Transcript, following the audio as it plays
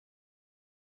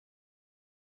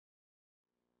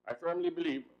I firmly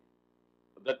believe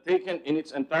that taken in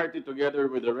its entirety together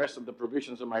with the rest of the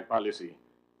provisions of my policy,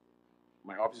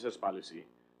 my office's policy,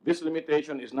 this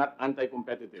limitation is not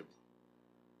anti-competitive.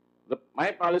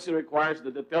 My policy requires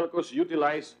that the telcos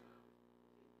utilize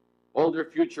all their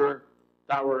future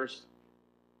towers,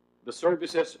 the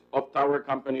services of tower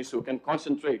companies who can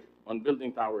concentrate on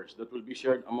building towers that will be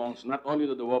shared amongst not only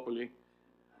the duopoly,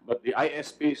 but the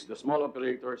ISPs, the small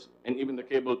operators, and even the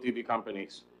cable TV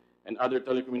companies and other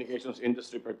telecommunications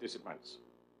industry participants.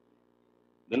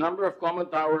 The number of common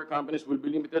tower companies will be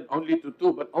limited only to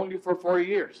 2, but only for 4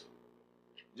 years,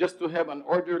 just to have an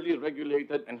orderly,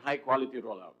 regulated, and high-quality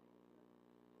rollout.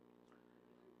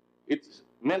 It's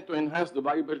meant to enhance the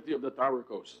viability of the tower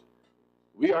coast.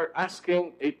 We are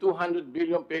asking a 200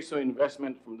 billion peso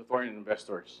investment from the foreign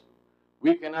investors.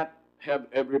 We cannot have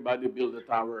everybody build a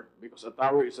tower because a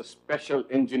tower is a special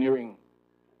engineering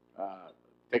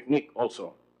technique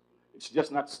also. It's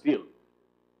just not steel.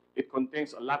 It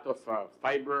contains a lot of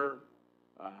fiber,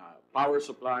 power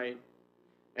supply,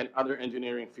 and other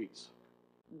engineering feats.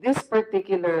 This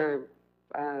particular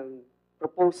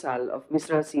proposal of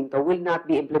Mr. Jacinto will not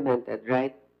be implemented,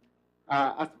 right?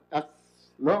 As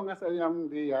long as I am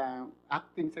the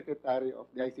acting secretary of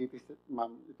the ICT,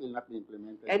 ma'am, it will not be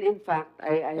implemented. And in fact,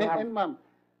 And ma'am,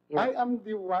 yes. I am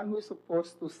the one who is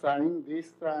supposed to sign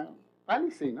this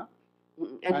policy, no?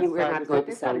 And you were not going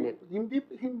to sign it.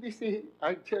 Hindi si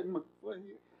RJ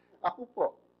ako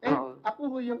po. Ako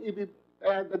ho yung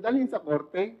dadalhin sa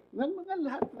korte ng mga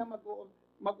lahat na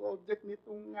mag-object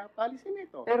nitong policy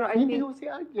nito. Pero hindi ho si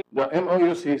RJ. The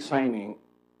MOUC signing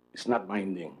is not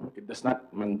binding. It does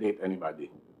not mandate anybody.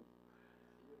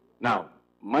 Now,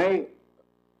 my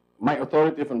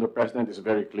authority from the President is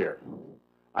very clear.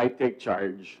 I take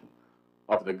charge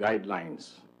of the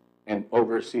guidelines and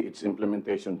oversee its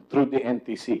implementation through the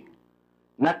NTC,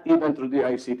 not even through the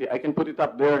ICT. I can put it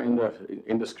up there in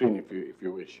the screen if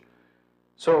you wish.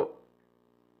 So,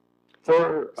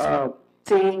 for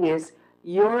saying is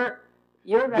your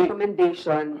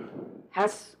recommendation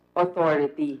has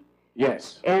authority.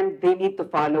 Yes. And they need to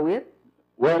follow it?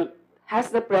 Well, has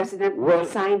the President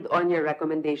signed on your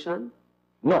recommendation?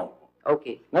 No.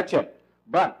 Okay. Not yet.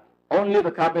 But only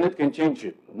the cabinet can change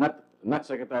it, not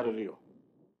Secretary Rio.